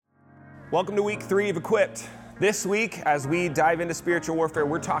Welcome to week 3 of Equipped. This week, as we dive into spiritual warfare,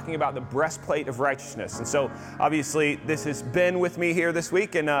 we're talking about the breastplate of righteousness. And so, obviously, this has been with me here this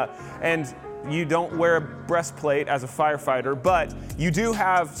week, and you don't wear a breastplate as a firefighter, but you do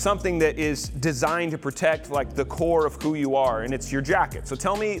have something that is designed to protect like the core of who you are, and it's your jacket. So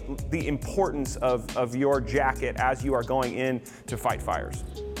tell me the importance of your jacket as you are going in to fight fires.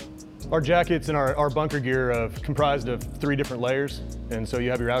 Our jackets and our bunker gear are comprised of 3 different layers. And so you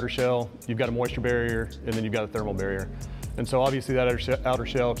have your outer shell, you've got a moisture barrier, and then you've got a thermal barrier. And so obviously that outer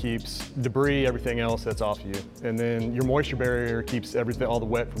shell keeps debris, everything else that's off you. And then your moisture barrier keeps everything, all the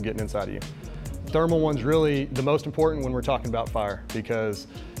wet from getting inside of you. Thermal one's really the most important when we're talking about fire because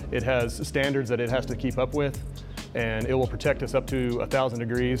it has standards that it has to keep up with, and it will protect us up to 1,000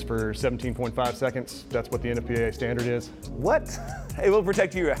 degrees for 17.5 seconds. That's what the NFPA standard is. What? It will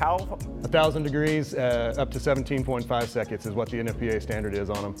protect you how? 1,000 degrees up to 17.5 seconds is what the NFPA standard is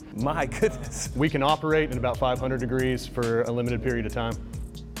on them. My goodness. We can operate at about 500 degrees for a limited period of time.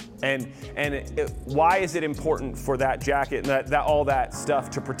 And why is it important for that jacket and all that stuff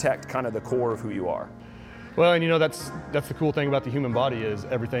to protect kind of the core of who you are? Well, and you know, that's the cool thing about the human body is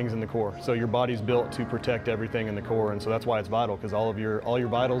everything's in the core. So your body's built to protect everything in the core, and so that's why it's vital, because all your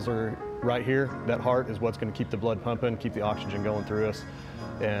vitals are right here. That heart is what's going to keep the blood pumping, keep the oxygen going through us,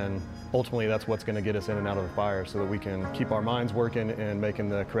 and ultimately that's what's going to get us in and out of the fire so that we can keep our minds working and making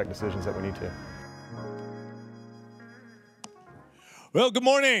the correct decisions that we need to. Well, good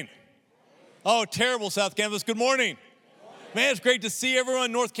morning. Oh, terrible, South Campus. Good morning. Man, it's great to see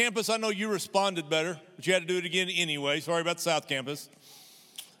everyone. North Campus, I know you responded better, but you had to do it again anyway. Sorry about South Campus.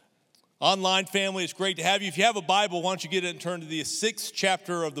 Online family, it's great to have you. If you have a Bible, why don't you get it and turn to the 6th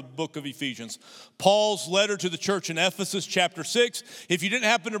chapter of the book of Ephesians. Paul's letter to the church in Ephesus, chapter 6. If you didn't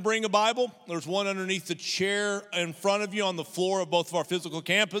happen to bring a Bible, there's one underneath the chair in front of you on the floor of both of our physical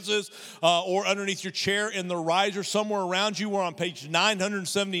campuses, or underneath your chair in the riser somewhere around you. We're on page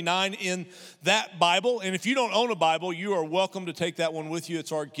 979 in that Bible. And if you don't own a Bible, you are welcome to take that one with you.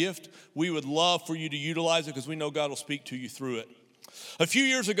 It's our gift. We would love for you to utilize it because we know God will speak to you through it. A few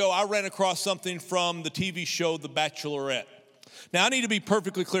years ago, I ran across something from the TV show The Bachelorette. Now, I need to be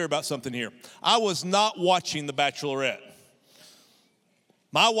perfectly clear about something here. I was not watching The Bachelorette.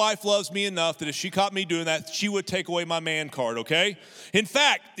 My wife loves me enough that if she caught me doing that, she would take away my man card, okay? In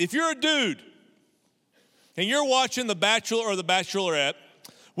fact, if you're a dude and you're watching The Bachelor or The Bachelorette,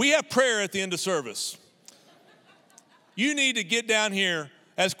 we have prayer at the end of service. You need to get down here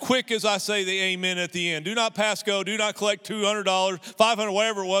as quick as I say the amen at the end. Do not pass go. Do not collect $200, $500,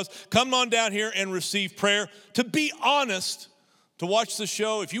 whatever it was. Come on down here and receive prayer. To be honest, to watch the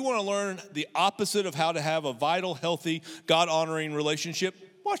show, if you want to learn the opposite of how to have a vital, healthy, God-honoring relationship,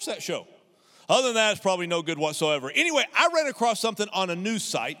 watch that show. Other than that, it's probably no good whatsoever. Anyway, I ran across something on a news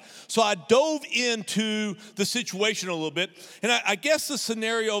site, so I dove into the situation a little bit. And I guess the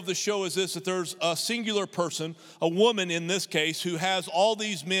scenario of the show is this, that there's a singular person, a woman in this case, who has all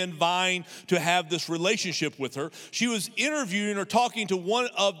these men vying to have this relationship with her. She was interviewing or talking to one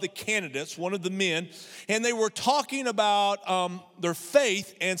of the candidates, one of the men, and they were talking about their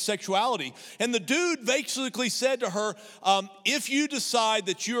faith and sexuality. And the dude basically said to her, if you decide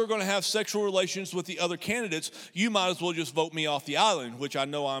that you are going to have sexual relations with the other candidates, you might as well just vote me off the island, which I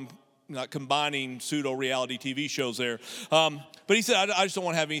know I'm not combining pseudo-reality TV shows there. But he said, I just don't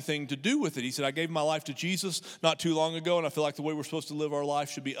want to have anything to do with it. He said, I gave my life to Jesus not too long ago, and I feel like the way we're supposed to live our life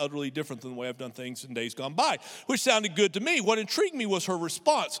should be utterly different than the way I've done things in days gone by, which sounded good to me. What intrigued me was her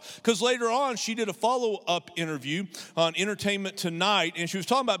response, because later on she did a follow-up interview on Entertainment Tonight, and she was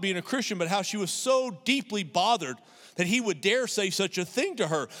talking about being a Christian, but how she was so deeply bothered that he would dare say such a thing to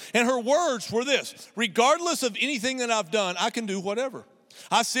her. And her words were this: regardless of anything that I've done, I can do whatever.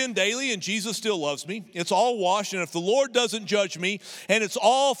 I sin daily and Jesus still loves me. It's all washed, and if the Lord doesn't judge me and it's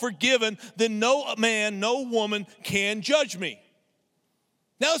all forgiven, then no man, no woman can judge me.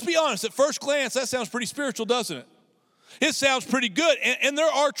 Now let's be honest, at first glance that sounds pretty spiritual, doesn't it? It sounds pretty good, and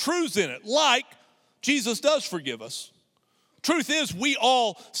there are truths in it, like Jesus does forgive us. Truth is, we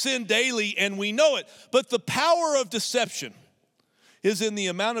all sin daily and we know it. But the power of deception is in the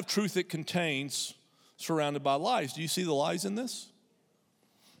amount of truth it contains surrounded by lies. Do you see the lies in this?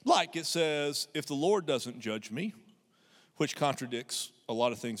 Like it says, if the Lord doesn't judge me, which contradicts a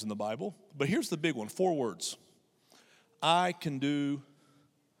lot of things in the Bible. But here's the big one, 4 words. I can do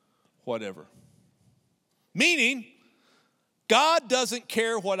whatever. Meaning, God doesn't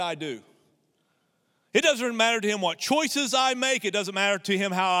care what I do. It doesn't matter to him what choices I make. It doesn't matter to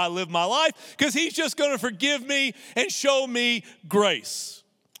him how I live my life, because he's just going to forgive me and show me grace.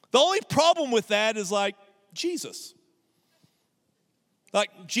 The only problem with that is like Jesus.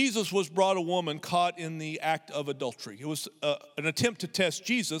 Like Jesus was brought a woman caught in the act of adultery. It was an attempt to test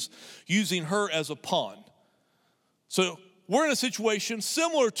Jesus using her as a pawn. So we're in a situation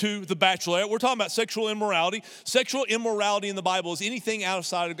similar to the Bachelorette. We're talking about sexual immorality. Sexual immorality in the Bible is anything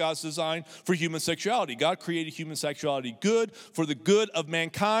outside of God's design for human sexuality. God created human sexuality good for the good of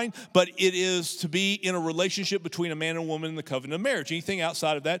mankind, but it is to be in a relationship between a man and a woman in the covenant of marriage. Anything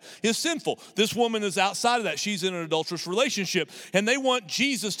outside of that is sinful. This woman is outside of that. She's in an adulterous relationship, and they want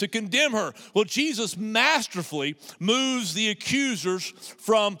Jesus to condemn her. Well, Jesus masterfully moves the accusers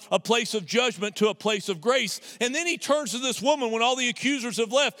from a place of judgment to a place of grace, and then he turns to this woman when all the accusers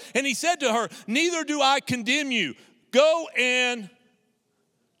have left, and he said to her, neither do I condemn you. Go and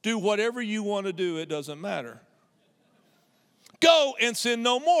do whatever you want to do. It doesn't matter. Go and sin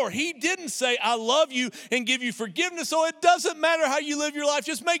no more. He didn't say, I love you and give you forgiveness, so it doesn't matter how you live your life.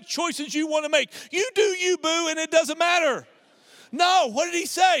 Just make choices you want to make. You do you, boo, and it doesn't matter. No, what did he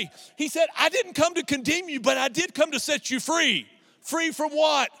say? He said, I didn't come to condemn you, but I did come to set you free. Free from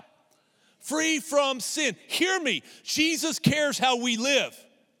what? Free from sin. Hear me. Jesus cares how we live.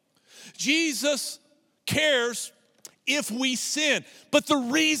 Jesus cares if we sin. But the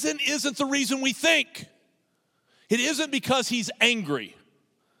reason isn't the reason we think. It isn't because he's angry.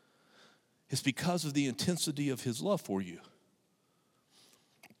 It's because of the intensity of his love for you.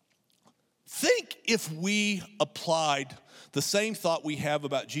 Think if we applied the same thought we have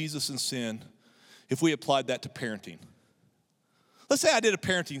about Jesus and sin, if we applied that to parenting. Let's say I did a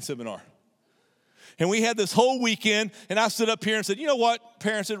parenting seminar. And we had this whole weekend, and I stood up here and said, you know what,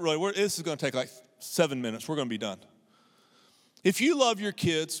 parents, this is going to take like 7 minutes. We're going to be done. If you love your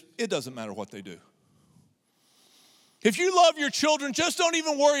kids, it doesn't matter what they do. If you love your children, just don't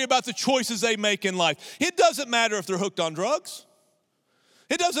even worry about the choices they make in life. It doesn't matter if they're hooked on drugs.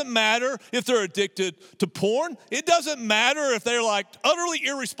 It doesn't matter if they're addicted to porn. It doesn't matter if they're like utterly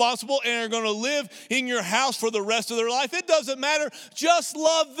irresponsible and are going to live in your house for the rest of their life. It doesn't matter. Just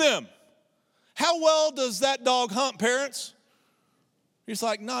love them. How well does that dog hunt, parents? You're just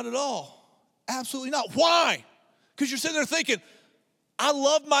like, not at all. Absolutely not. Why? Because you're sitting there thinking, I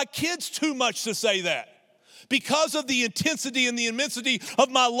love my kids too much to say that. Because of the intensity and the immensity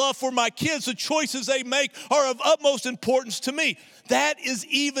of my love for my kids, the choices they make are of utmost importance to me. That is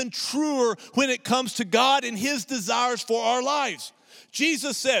even truer when it comes to God and his desires for our lives.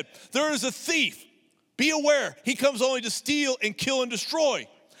 Jesus said, there is a thief. Be aware. He comes only to steal and kill and destroy.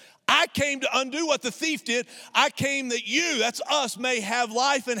 I came to undo what the thief did. I came that you, that's us, may have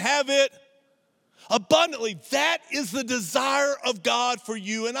life and have it abundantly. That is the desire of God for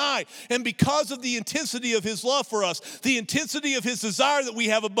you and I. And because of the intensity of his love for us, the intensity of his desire that we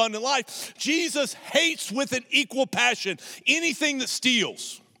have abundant life, Jesus hates with an equal passion anything that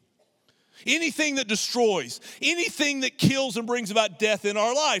steals, anything that destroys, anything that kills and brings about death in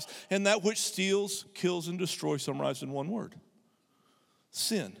our lives. And that which steals, kills, and destroys, summarized in one word: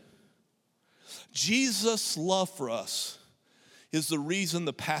 sin. Jesus' love for us is the reason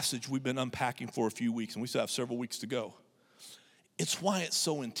the passage we've been unpacking for a few weeks, and we still have several weeks to go. It's why it's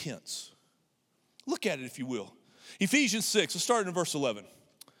so intense. Look at it, if you will. Ephesians 6, let's start in verse 11.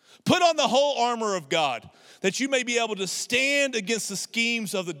 Put on the whole armor of God, that you may be able to stand against the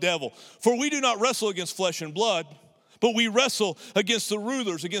schemes of the devil. For we do not wrestle against flesh and blood, but we wrestle against the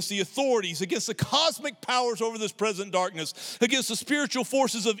rulers, against the authorities, against the cosmic powers over this present darkness, against the spiritual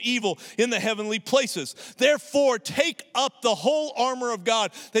forces of evil in the heavenly places. Therefore, take up the whole armor of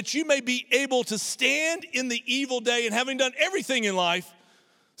God, that you may be able to stand in the evil day, and having done everything in life,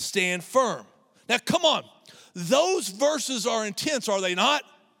 stand firm. Now, come on. Those verses are intense, are they not?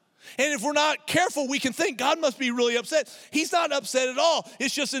 And if we're not careful, we can think God must be really upset. He's not upset at all.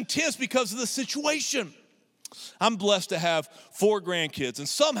 It's just intense because of the situation. I'm blessed to have 4 grandkids, and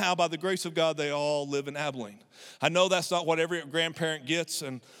somehow, by the grace of God, they all live in Abilene. I know that's not what every grandparent gets,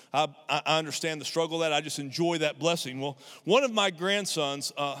 and I understand the struggle of that. I just enjoy that blessing. Well, one of my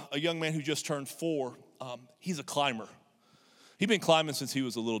grandsons, a young man who just turned 4, he's a climber. He's been climbing since he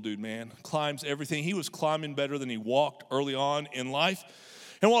was a little dude, man. Climbs everything. He was climbing better than he walked early on in life.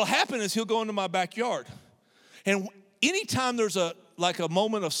 And what'll happen is he'll go into my backyard, and anytime there's a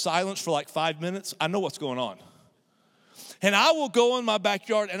moment of silence for like 5 minutes, I know what's going on. And I will go in my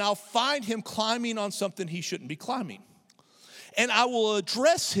backyard and I'll find him climbing on something he shouldn't be climbing. And I will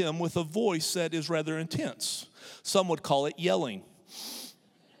address him with a voice that is rather intense. Some would call it yelling.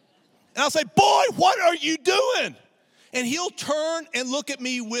 And I'll say, boy, what are you doing? And he'll turn and look at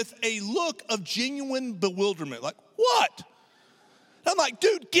me with a look of genuine bewilderment. Like, what? I'm like,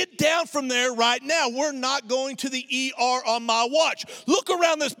 dude, get down from there right now. We're not going to the ER on my watch. Look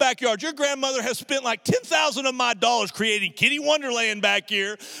around this backyard. Your grandmother has spent like $10,000 of my dollars creating Kitty Wonderland back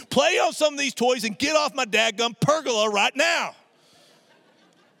here. Play on some of these toys and get off my dadgum pergola right now.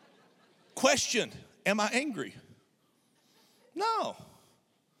 Question, am I angry? No.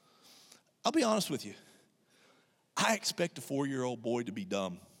 I'll be honest with you. I expect a 4-year-old boy to be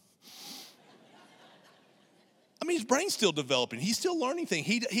dumb. I mean, his brain's still developing. He's still learning things.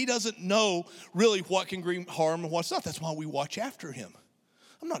 He doesn't know really what can bring harm and what's not. That's why we watch after him.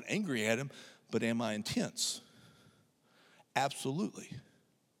 I'm not angry at him, but am I intense? Absolutely.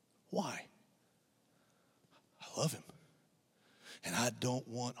 Why? I love him. And I don't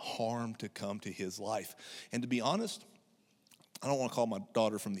want harm to come to his life. And to be honest, I don't want to call my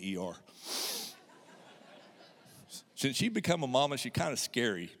daughter from the ER. Since she become a mama, she's kind of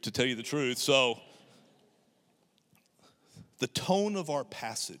scary, to tell you the truth. So the tone of our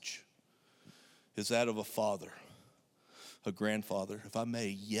passage is that of a father, a grandfather, if I may,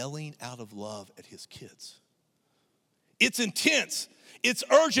 yelling out of love at his kids. It's intense. It's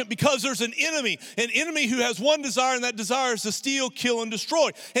urgent because there's an enemy who has one desire, and that desire is to steal, kill, and destroy.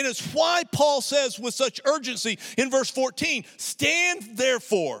 And it's why Paul says with such urgency in verse 14, stand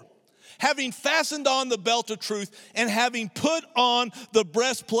therefore, having fastened on the belt of truth and having put on the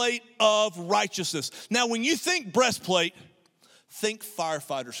breastplate of righteousness. Now, when you think breastplate, think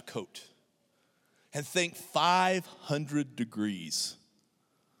firefighter's coat and think 500 degrees.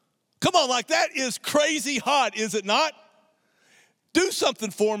 Come on, like that is crazy hot, is it not? Do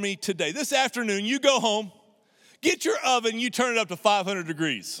something for me today. This afternoon, you go home, get your oven, you turn it up to 500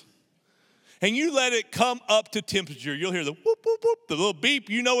 degrees. And you let it come up to temperature. You'll hear the whoop, whoop, whoop, the little beep.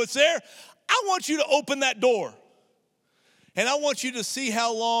 You know it's there. I want you to open that door. And I want you to see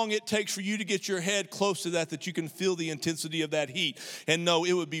how long it takes for you to get your head close to that you can feel the intensity of that heat. And no,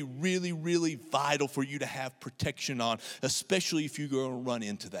 it would be really, really vital for you to have protection on, especially if you're going to run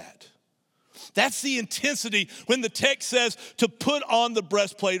into that. That's the intensity when the text says to put on the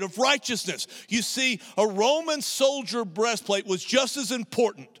breastplate of righteousness. You see, a Roman soldier breastplate was just as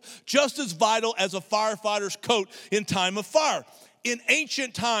important, just as vital as a firefighter's coat in time of fire. In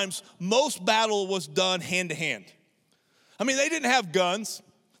ancient times, most battle was done hand to hand. I mean, they didn't have guns.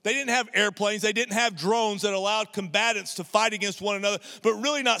 They didn't have airplanes. They didn't have drones that allowed combatants to fight against one another, but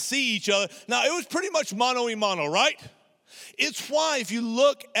really not see each other. Now, it was pretty much mano a mano, right? It's why if you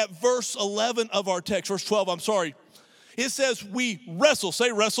look at verse 11 of our text, verse 12, it says we wrestle.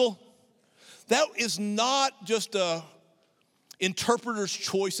 Say wrestle. That is not just a interpreter's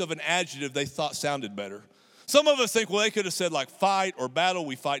choice of an adjective they thought sounded better. Some of us think, well, they could have said like fight or battle.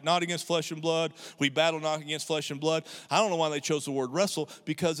 We fight not against flesh and blood. We battle not against flesh and blood. I don't know why they chose the word wrestle,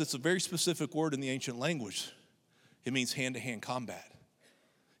 because it's a very specific word in the ancient language. It means hand-to-hand combat.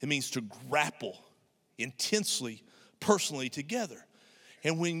 It means to grapple intensely, personally together.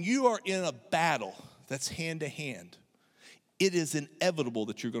 And when you are in a battle that's hand-to-hand, it is inevitable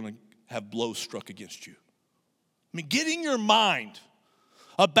that you're going to have blows struck against you. I mean, get in your mind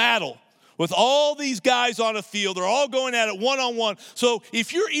a battle with all these guys on a field. They're all going at it one-on-one. So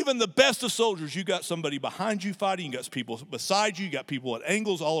if you're even the best of soldiers, you got somebody behind you fighting, you got people beside you, you got people at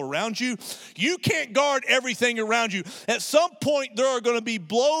angles all around you. You can't guard everything around you. At some point, there are going to be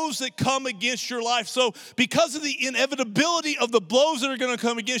blows that come against your life. So because of the inevitability of the blows that are going to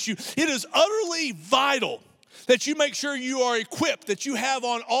come against you, it is utterly vital that you make sure you are equipped, that you have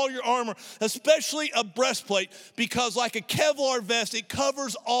on all your armor, especially a breastplate, because like a Kevlar vest, it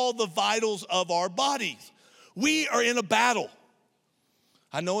covers all the vitals of our bodies. We are in a battle.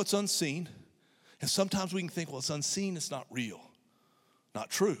 I know it's unseen, and sometimes we can think, well, it's unseen, it's not real. Not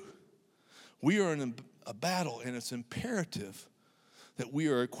true. We are in a battle, and it's imperative that we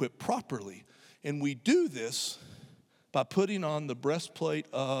are equipped properly. And we do this by putting on the breastplate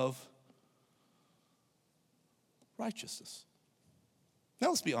of righteousness. Now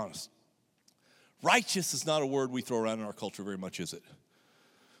let's be honest. Righteous is not a word we throw around in our culture very much, is it?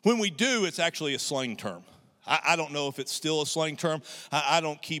 When we do, it's actually a slang term. I don't know if it's still a slang term. I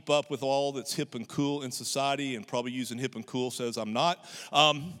don't keep up with all that's hip and cool in society, and probably using hip and cool says I'm not.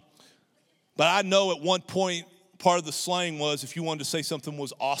 But I know at one point, part of the slang was if you wanted to say something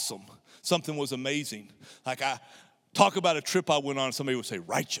was awesome, something was amazing. Like I talk about a trip I went on, somebody would say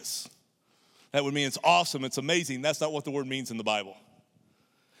righteous. That would mean it's awesome, it's amazing. That's not what the word means in the Bible.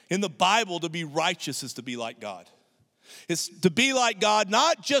 In the Bible, to be righteous is to be like God. It's to be like God,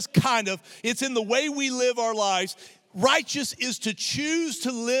 not just kind of. It's in the way we live our lives. Righteous is to choose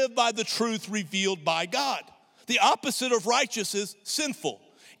to live by the truth revealed by God. The opposite of righteous is sinful,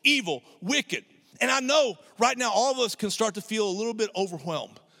 evil, wicked. And I know right now all of us can start to feel a little bit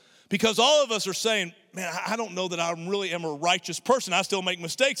overwhelmed because all of us are saying, man, I don't know that I really am a righteous person. I still make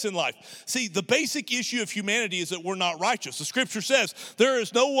mistakes in life. See, the basic issue of humanity is that we're not righteous. The scripture says there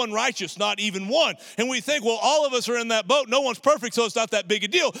is no one righteous, not even one. And we think, well, all of us are in that boat. No one's perfect, so it's not that big a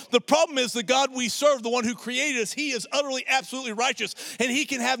deal. The problem is the God we serve, the one who created us, he is utterly, absolutely righteous. And he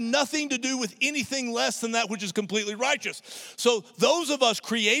can have nothing to do with anything less than that which is completely righteous. So those of us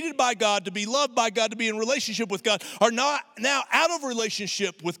created by God, to be loved by God, to be in relationship with God, are not now out of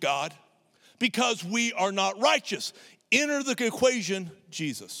relationship with God because we are not righteous. Enter the equation,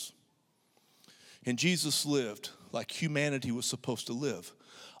 Jesus. And Jesus lived like humanity was supposed to live,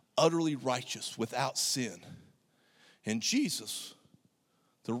 utterly righteous, without sin. And Jesus,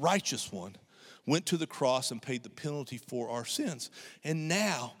 the righteous one, went to the cross and paid the penalty for our sins. And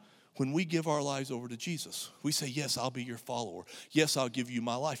now, when we give our lives over to Jesus, we say, yes, I'll be your follower. Yes, I'll give you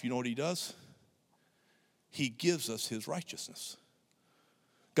my life. You know what he does? He gives us his righteousness.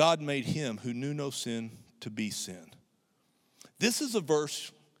 God made him who knew no sin to be sin. This is a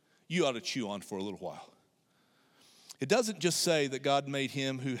verse you ought to chew on for a little while. It doesn't just say that God made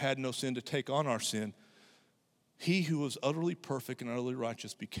him who had no sin to take on our sin. He who was utterly perfect and utterly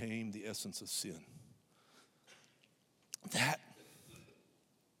righteous became the essence of sin. That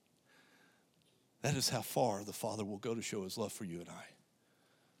is how far the Father will go to show his love for you and I.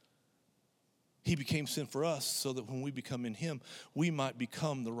 He became sin for us so that when we become in him, we might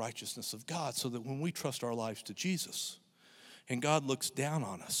become the righteousness of God, so that when we trust our lives to Jesus and God looks down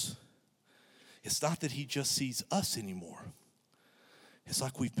on us, it's not that he just sees us anymore. It's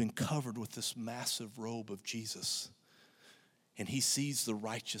like we've been covered with this massive robe of Jesus, and he sees the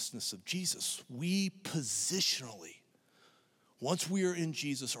righteousness of Jesus. We positionally, once we are in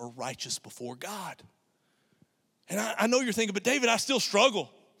Jesus, are righteous before God. And I know you're thinking, but David, I still struggle.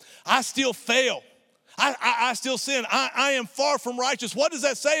 I still fail. I still sin. I am far from righteous. What does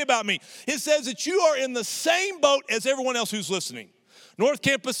that say about me? It says that you are in the same boat as everyone else who's listening. North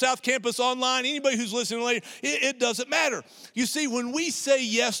Campus, South Campus, online, anybody who's listening later, it doesn't matter. You see, when we say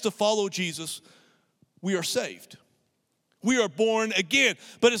yes to follow Jesus, we are saved. We are born again.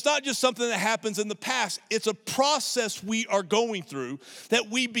 But it's not just something that happens in the past. It's a process we are going through that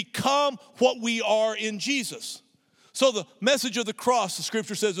we become what we are in Jesus. So the message of the cross, the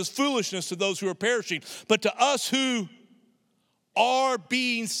scripture says, is foolishness to those who are perishing. But to us who are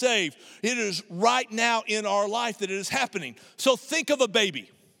being saved, it is right now in our life that it is happening. So think of a baby.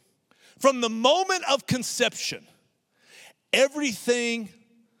 From the moment of conception, everything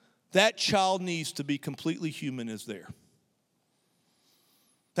that child needs to be completely human is there.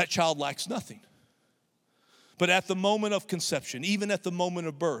 That child lacks nothing. But at the moment of conception, even at the moment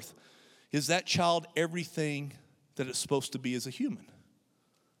of birth, is that child everything that it's supposed to be as a human?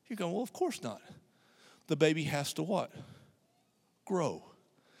 You're going, well, of course not. The baby has to what? Grow.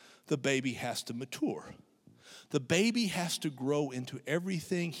 The baby has to mature. The baby has to grow into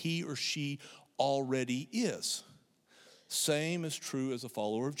everything he or she already is. Same is true as a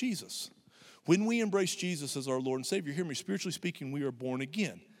follower of Jesus. When we embrace Jesus as our Lord and Savior, hear me, spiritually speaking, we are born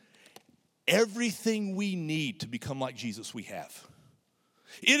again. Everything we need to become like Jesus, we have.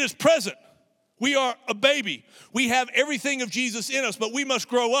 It is present. We are a baby. We have everything of Jesus in us, but we must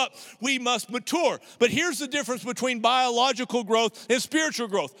grow up. We must mature. But here's the difference between biological growth and spiritual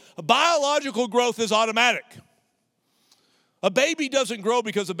growth. Biological growth is automatic. A baby doesn't grow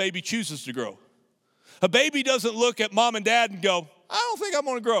because a baby chooses to grow. A baby doesn't look at mom and dad and go, I don't think I'm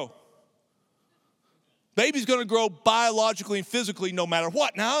going to grow. Baby's going to grow biologically and physically no matter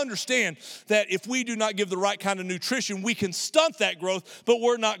what. Now, I understand that if we do not give the right kind of nutrition, we can stunt that growth, but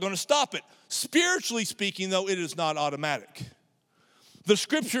we're not going to stop it. Spiritually speaking, though, it is not automatic. The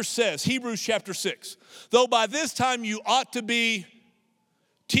scripture says, Hebrews chapter 6, though by this time you ought to be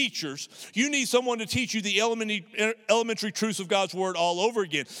teachers, you need someone to teach you the elementary truths of God's word all over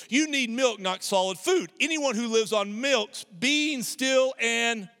again. You need milk, not solid food. Anyone who lives on milk, being still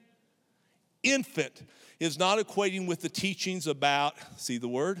an infant, is not equating with the teachings about, see the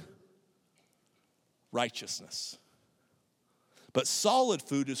word? Righteousness. But solid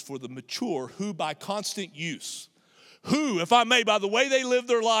food is for the mature who by constant use, who, if I may, by the way they live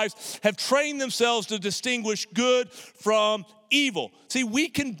their lives, have trained themselves to distinguish good from evil. See, we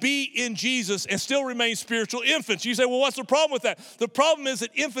can be in Jesus and still remain spiritual infants. You say, well, what's the problem with that? The problem is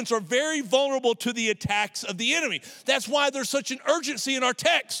that infants are very vulnerable to the attacks of the enemy. That's why there's such an urgency in our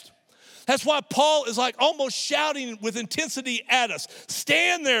text. That's why Paul is like almost shouting with intensity at us.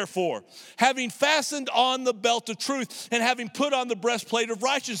 Stand therefore, having fastened on the belt of truth and having put on the breastplate of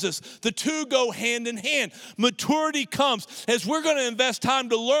righteousness. The two go hand in hand. Maturity comes as we're going to invest time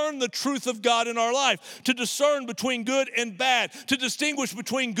to learn the truth of God in our life, to discern between good and bad, to distinguish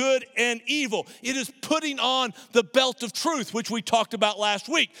between good and evil. It is putting on the belt of truth, which we talked about last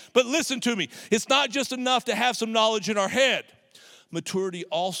week. But listen to me, it's not just enough to have some knowledge in our head. Maturity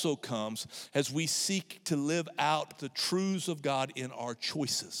also comes as we seek to live out the truths of God in our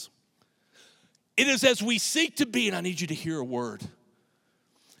choices. It is as we seek to be, and I need you to hear a word,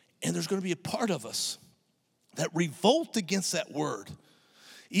 and there's going to be a part of us that revolt against that word,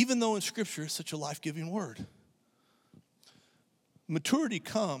 even though in Scripture it's such a life-giving word. Maturity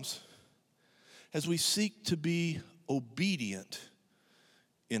comes as we seek to be obedient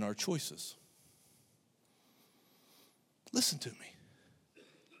in our choices. Listen to me.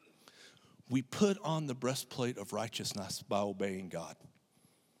 We put on the breastplate of righteousness by obeying God.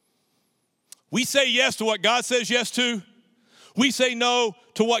 We say yes to what God says yes to. We say no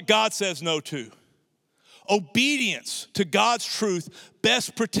to what God says no to. Obedience to God's truth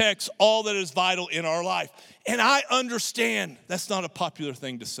best protects all that is vital in our life. And I understand that's not a popular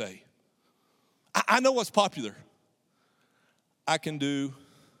thing to say. I know what's popular. I can do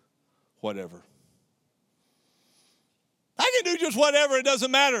whatever. I can do just whatever, it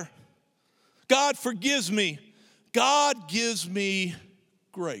doesn't matter. God forgives me. God gives me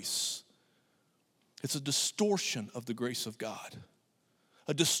grace. It's a distortion of the grace of God.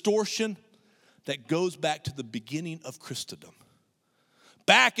 A distortion that goes back to the beginning of Christendom.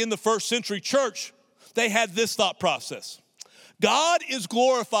 Back in the first century church, they had this thought process. God is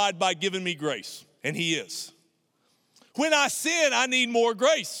glorified by giving me grace, and He is. When I sin, I need more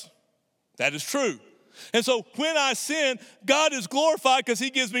grace. That is true. And so when I sin, God is glorified because He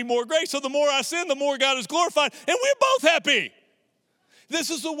gives me more grace. So the more I sin, the more God is glorified, and we're both happy.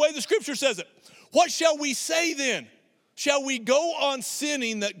 This is the way the Scripture says it. What shall we say then? Shall we go on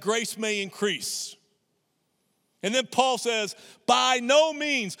sinning that grace may increase? And then Paul says, by no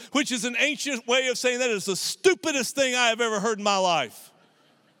means, which is an ancient way of saying that is the stupidest thing I have ever heard in my life.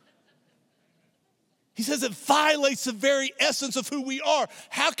 He says it violates the very essence of who we are.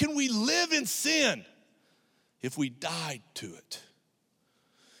 How can we live in sin if we died to it?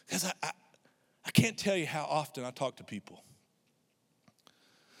 Because I can't tell you how often I talk to people.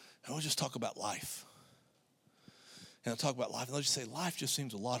 And we'll just talk about life. And I'll talk about life, and they'll just say, life just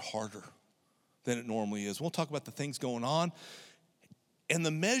seems a lot harder than it normally is. We'll talk about the things going on, and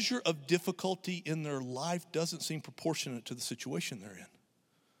the measure of difficulty in their life doesn't seem proportionate to the situation they're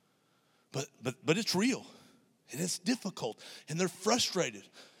in. But it's real, and it's difficult, and they're frustrated.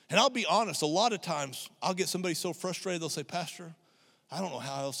 And I'll be honest, a lot of times I'll get somebody so frustrated, they'll say, Pastor, I don't know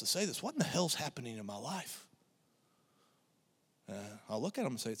how else to say this. What in the hell's happening in my life? I'll look at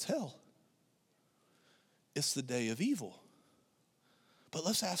them and say, it's hell. It's the day of evil. But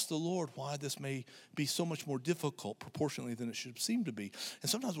let's ask the Lord why this may be so much more difficult proportionally than it should seem to be.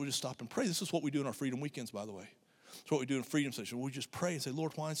 And sometimes we'll just stop and pray. This is what we do in our Freedom Weekends, by the way. It's what we do in Freedom Session. We just pray and say,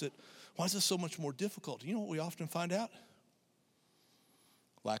 Lord, why is this so much more difficult? You know what we often find out?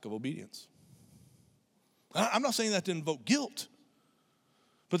 Lack of obedience. I'm not saying that to invoke guilt,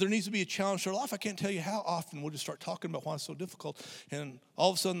 but there needs to be a challenge to our life. I can't tell you how often we'll just start talking about why it's so difficult, and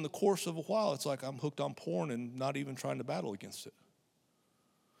all of a sudden, in the course of a while, it's like I'm hooked on porn and not even trying to battle against it.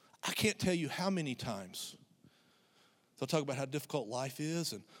 I can't tell you how many times they'll talk about how difficult life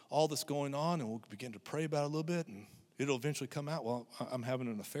is and all that's going on, and we'll begin to pray about it a little bit, and it'll eventually come out, well, I'm having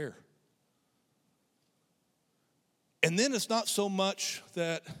an affair. And then it's not so much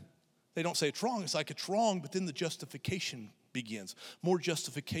that they don't say it's wrong. It's like it's wrong, but then the justification begins. More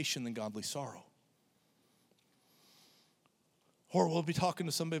justification than godly sorrow. Or we'll be talking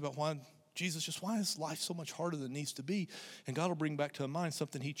to somebody about why is life so much harder than it needs to be? And God will bring back to their mind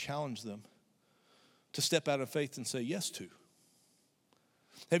something He challenged them to step out of faith and say yes to.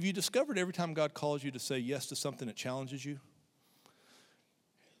 Have you discovered every time God calls you to say yes to something that challenges you?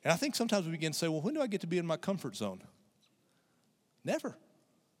 And I think sometimes we begin to say, well, when do I get to be in my comfort zone? Never.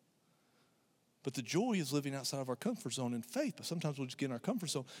 But the joy is living outside of our comfort zone in faith. But sometimes we'll just get in our comfort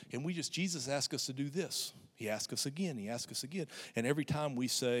zone and Jesus asks us to do this. He asks us again. He asks us again. And every time we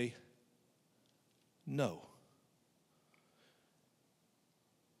say no,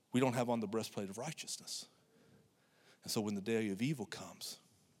 we don't have on the breastplate of righteousness. And so when the day of evil comes,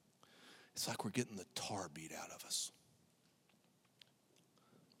 it's like we're getting the tar beat out of us.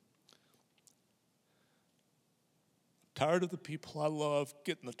 Tired of the people I love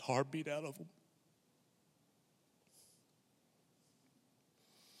getting the tar beat out of them.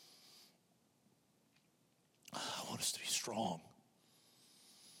 strong.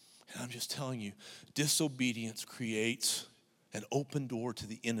 And I'm just telling you, disobedience creates an open door to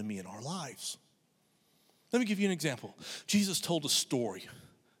the enemy in our lives. Let me give you an example. Jesus told a story.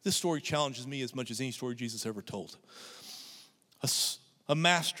 This story challenges me as much as any story Jesus ever told. A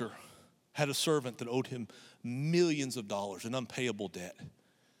master had a servant that owed him millions of dollars, an unpayable debt.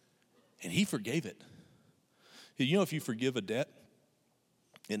 And he forgave it. You know, if you forgive a debt,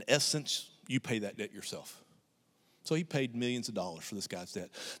 in essence, you pay that debt yourself. So he paid millions of dollars for this guy's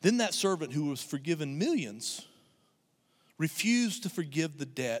debt. Then that servant who was forgiven millions refused to forgive the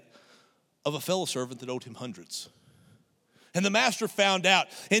debt of a fellow servant that owed him hundreds. And the master found out.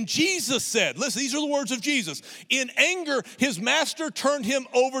 And Jesus said, listen, these are the words of Jesus. In anger, his master turned him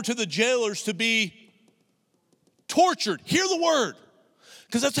over to the jailers to be tortured. Hear the word.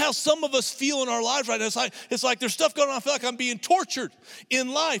 Because that's how some of us feel in our lives right now. It's like there's stuff going on. I feel like I'm being tortured in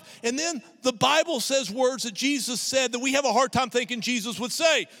life. And then the Bible says words that Jesus said that we have a hard time thinking Jesus would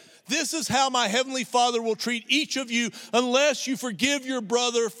say. This is how my heavenly Father will treat each of you unless you forgive your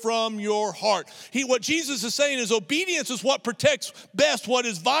brother from your heart. What Jesus is saying is obedience is what protects best, what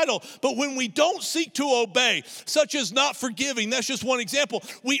is vital. But when we don't seek to obey, such as not forgiving, that's just one example,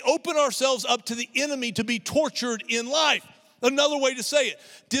 we open ourselves up to the enemy to be tortured in life. Another way to say it,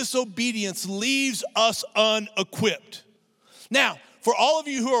 disobedience leaves us unequipped. Now, for all of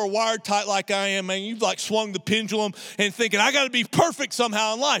you who are wired tight like I am, man, you've like swung the pendulum and thinking, I got to be perfect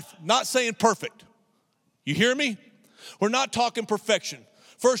somehow in life. Not saying perfect. You hear me? We're not talking perfection.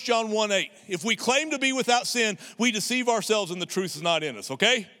 1 John 1:8, if we claim to be without sin, we deceive ourselves and the truth is not in us,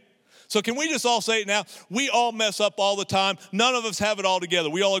 okay? So can we just all say it now? We all mess up all the time. None of us have it all together.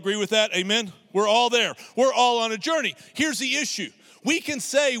 We all agree with that? Amen? We're all there. We're all on a journey. Here's the issue. We can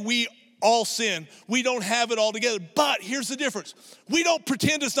say we all sin. We don't have it all together. But here's the difference. We don't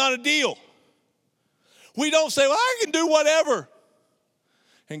pretend it's not a deal. We don't say, well, I can do whatever.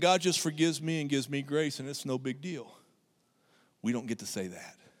 And God just forgives me and gives me grace and it's no big deal. We don't get to say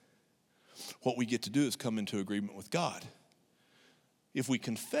that. What we get to do is come into agreement with God. If we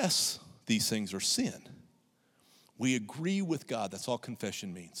confess these things are sin, we agree with God. That's all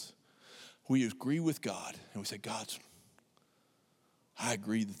confession means. We agree with God and we say, God, I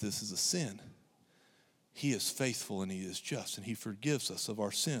agree that this is a sin. He is faithful and he is just and he forgives us of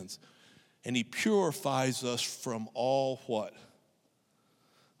our sins. And he purifies us from all what?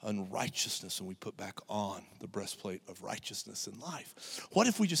 Unrighteousness, and we put back on the breastplate of righteousness in life. What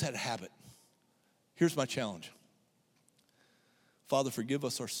if we just had a habit? Here's my challenge. Father, forgive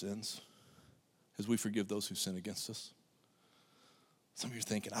us our sins as we forgive those who sin against us. Some of you are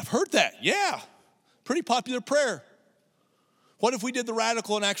thinking, I've heard that. Yeah, pretty popular prayer. What if we did the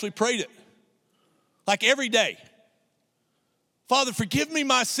radical and actually prayed it? Like every day. Father, forgive me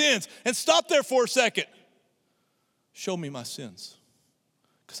my sins. And stop there for a second. Show me my sins.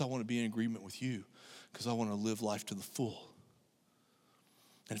 Because I want to be in agreement with you. Because I want to live life to the full.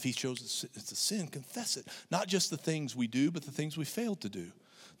 And if he shows it's a sin, confess it. Not just the things we do, but the things we failed to do.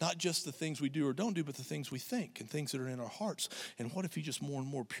 Not just the things we do or don't do, but the things we think and things that are in our hearts. And what if he just more and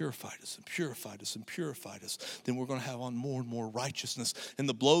more purified us and purified us and purified us? Then we're going to have on more and more righteousness. And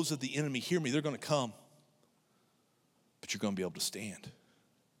the blows of the enemy, hear me, they're going to come. But you're going to be able to stand.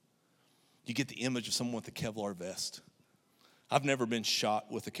 You get the image of someone with a Kevlar vest. I've never been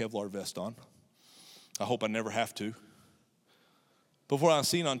shot with a Kevlar vest on. I hope I never have to. But what I've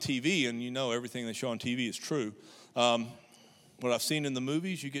seen on TV, and you know everything they show on TV is true, what I've seen in the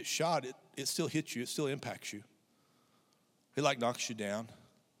movies, you get shot, it still hits you, it still impacts you. It like knocks you down,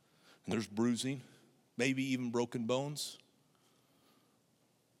 and there's bruising, maybe even broken bones,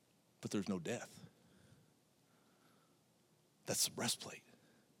 but there's no death. That's the breastplate.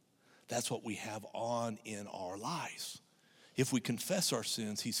 That's what we have on in our lives. If we confess our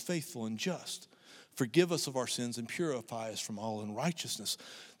sins, he's faithful and just. Forgive us of our sins and purify us from all unrighteousness.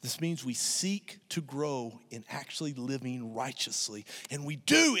 This means we seek to grow in actually living righteously. And we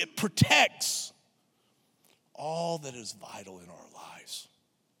do. It protects all that is vital in our lives.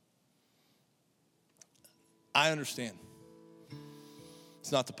 I understand.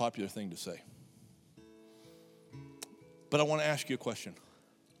 It's not the popular thing to say. But I want to ask you a question.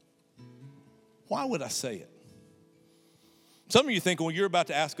 Why would I say it? Some of you think, well, you're about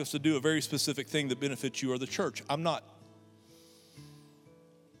to ask us to do a very specific thing that benefits you or the church. I'm not.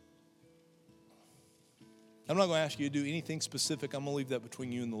 I'm not going to ask you to do anything specific. I'm going to leave that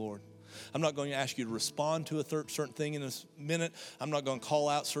between you and the Lord. I'm not going to ask you to respond to a certain thing in a minute. I'm not going to call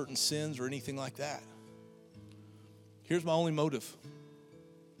out certain sins or anything like that. Here's my only motive.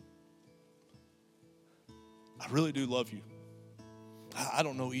 I really do love you. I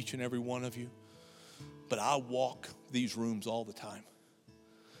don't know each and every one of you, but I walk these rooms all the time.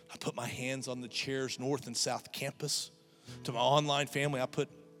 I put my hands on the chairs, North and South Campus. To my online family, I put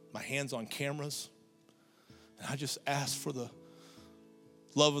my hands on cameras. And I just ask for the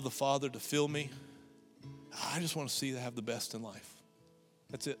love of the Father to fill me. I just want to see them have the best in life.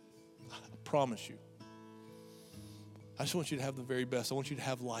 That's it. I promise you. I just want you to have the very best. I want you to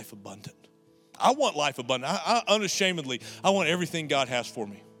have life abundant. I want life abundant. I unashamedly, I want everything God has for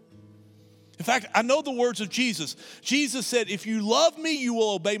me. In fact, I know the words of Jesus. Jesus said, if you love me, you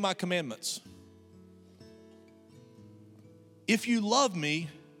will obey my commandments. If you love me,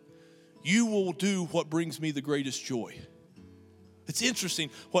 you will do what brings me the greatest joy. It's interesting.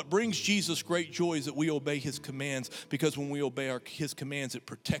 What brings Jesus great joy is that we obey his commands, because when we obey his commands, it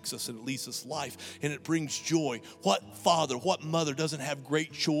protects us and it leads us life and it brings joy. What father, what mother doesn't have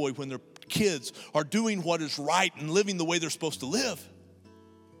great joy when their kids are doing what is right and living the way they're supposed to live?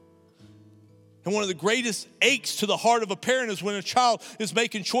 And one of the greatest aches to the heart of a parent is when a child is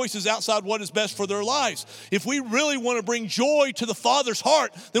making choices outside what is best for their lives. If we really want to bring joy to the Father's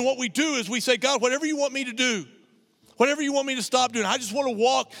heart, then what we do is we say, God, whatever you want me to do, whatever you want me to stop doing, I just want to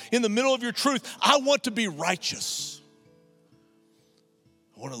walk in the middle of your truth. I want to be righteous.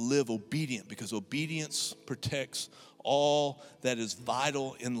 I want to live obedient, because obedience protects all that is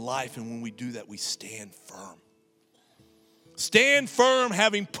vital in life. And when we do that, we stand firm. Stand firm,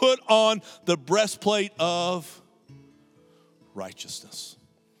 having put on the breastplate of righteousness.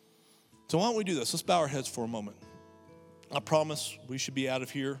 So why don't we do this? Let's bow our heads for a moment. I promise we should be out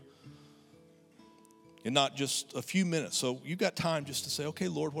of here in not just a few minutes. So you got time just to say, okay,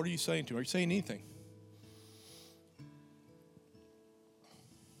 Lord, what are you saying to me? Are you saying anything?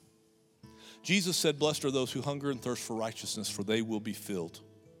 Jesus said, blessed are those who hunger and thirst for righteousness, for they will be filled.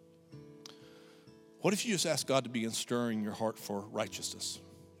 What if you just ask God to begin stirring your heart for righteousness?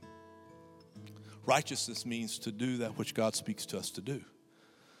 Righteousness means to do that which God speaks to us to do.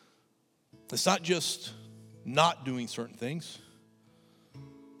 It's not just not doing certain things.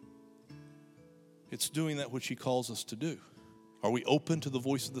 It's doing that which he calls us to do. Are we open to the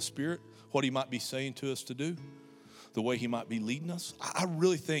voice of the Spirit? What he might be saying to us to do? The way he might be leading us? I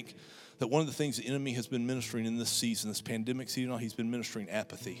really think that one of the things the enemy has been ministering in this season, this pandemic season, he's been ministering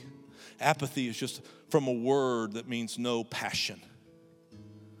apathy. Apathy is just from a word that means no passion.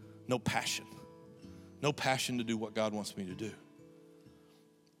 No passion. No passion to do what God wants me to do.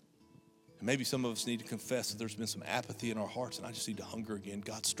 And maybe some of us need to confess that there's been some apathy in our hearts, and I just need to hunger again.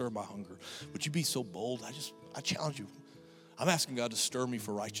 God, stir my hunger. Would you be so bold? I challenge you. I'm asking God to stir me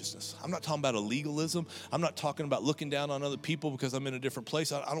for righteousness. I'm not talking about a legalism. I'm not talking about looking down on other people because I'm in a different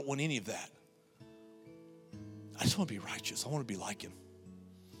place. I don't want any of that. I just want to be righteous. I want to be like him.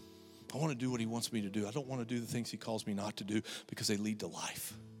 I want to do what he wants me to do. I don't want to do the things he calls me not to do because they lead to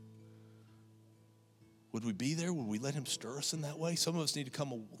life. Would we be there? Would we let him stir us in that way? Some of us need to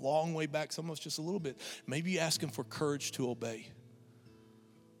come a long way back. Some of us just a little bit. Maybe you ask him for courage to obey.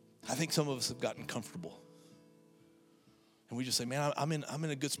 I think some of us have gotten comfortable. And we just say, man, I'm in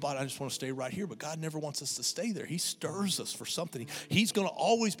a good spot. I just want to stay right here. But God never wants us to stay there. He stirs us for something. He's going to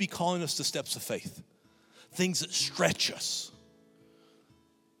always be calling us to steps of faith, things that stretch us.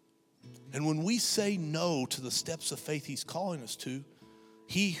 And when we say no to the steps of faith he's calling us to,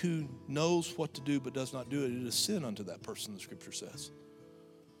 he who knows what to do but does not do it, it is sin unto that person, the scripture says.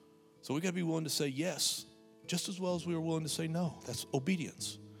 So we got to be willing to say yes, just as well as we are willing to say no. That's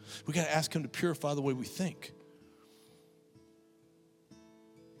obedience. We got to ask him to purify the way we think.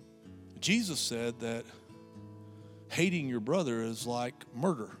 Jesus said that hating your brother is like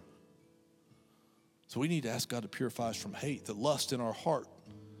murder. So we need to ask God to purify us from hate. The lust in our heart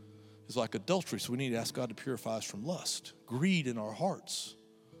is like adultery, so we need to ask God to purify us from lust. Greed in our hearts.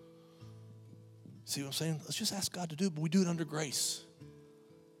 See what I'm saying? Let's just ask God to do it, but we do it under grace.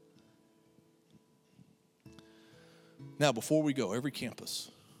 Now, before we go, every campus,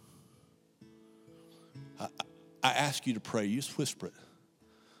 I ask you to pray. You just whisper it.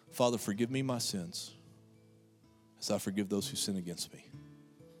 Father, forgive me my sins as I forgive those who sin against me.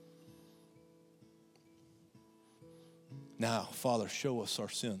 Now, Father, show us our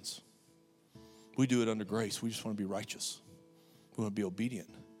sins. We do it under grace. We just want to be righteous. We want to be obedient.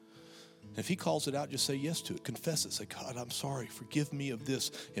 And if he calls it out, just say yes to it. Confess it. Say, God, I'm sorry. Forgive me of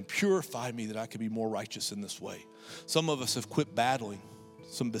this and purify me that I can be more righteous in this way. Some of us have quit battling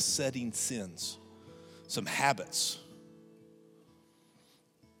some besetting sins, some habits.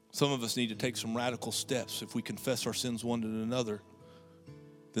 Some of us need to take some radical steps. If we confess our sins one to another,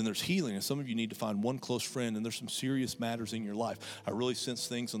 then there's healing. And some of you need to find one close friend, and there's some serious matters in your life. I really sense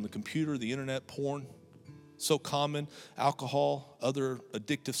things on the computer, the internet, porn, So common, alcohol, other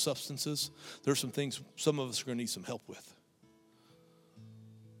addictive substances. There's some things some of us are going to need some help with.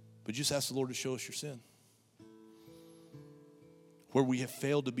 But just ask the Lord to show us your sin. Where we have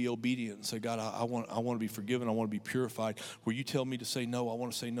failed to be obedient and say, God, I want to be forgiven. I want to be purified. Where you tell me to say no, I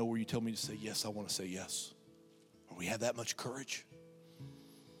want to say no. Where you tell me to say yes, I want to say yes. Where we have that much courage.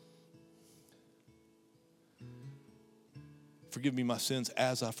 Forgive me my sins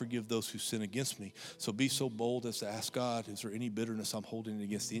as I forgive those who sin against me. So be so bold as to ask God, is there any bitterness I'm holding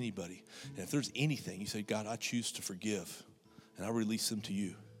against anybody? And if there's anything, you say, God, I choose to forgive. And I release them to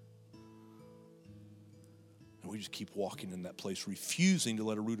you. And we just keep walking in that place, refusing to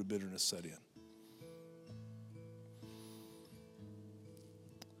let a root of bitterness set in.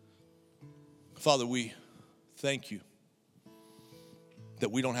 Father, we thank you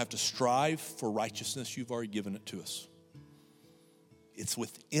that we don't have to strive for righteousness. You've already given it to us. It's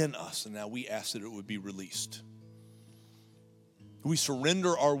within us, and now we ask that it would be released. We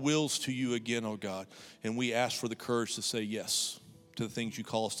surrender our wills to you again, oh God, and we ask for the courage to say yes to the things you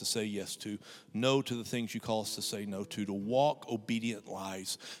call us to say yes to, no to the things you call us to say no to walk obedient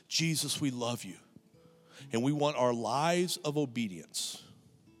lives. Jesus, we love you, and we want our lives of obedience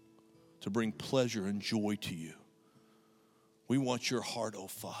to bring pleasure and joy to you. We want your heart, oh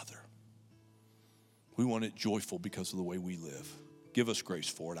Father. We want it joyful because of the way we live. Give us grace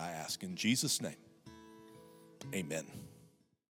for it, I ask. In Jesus' name, amen.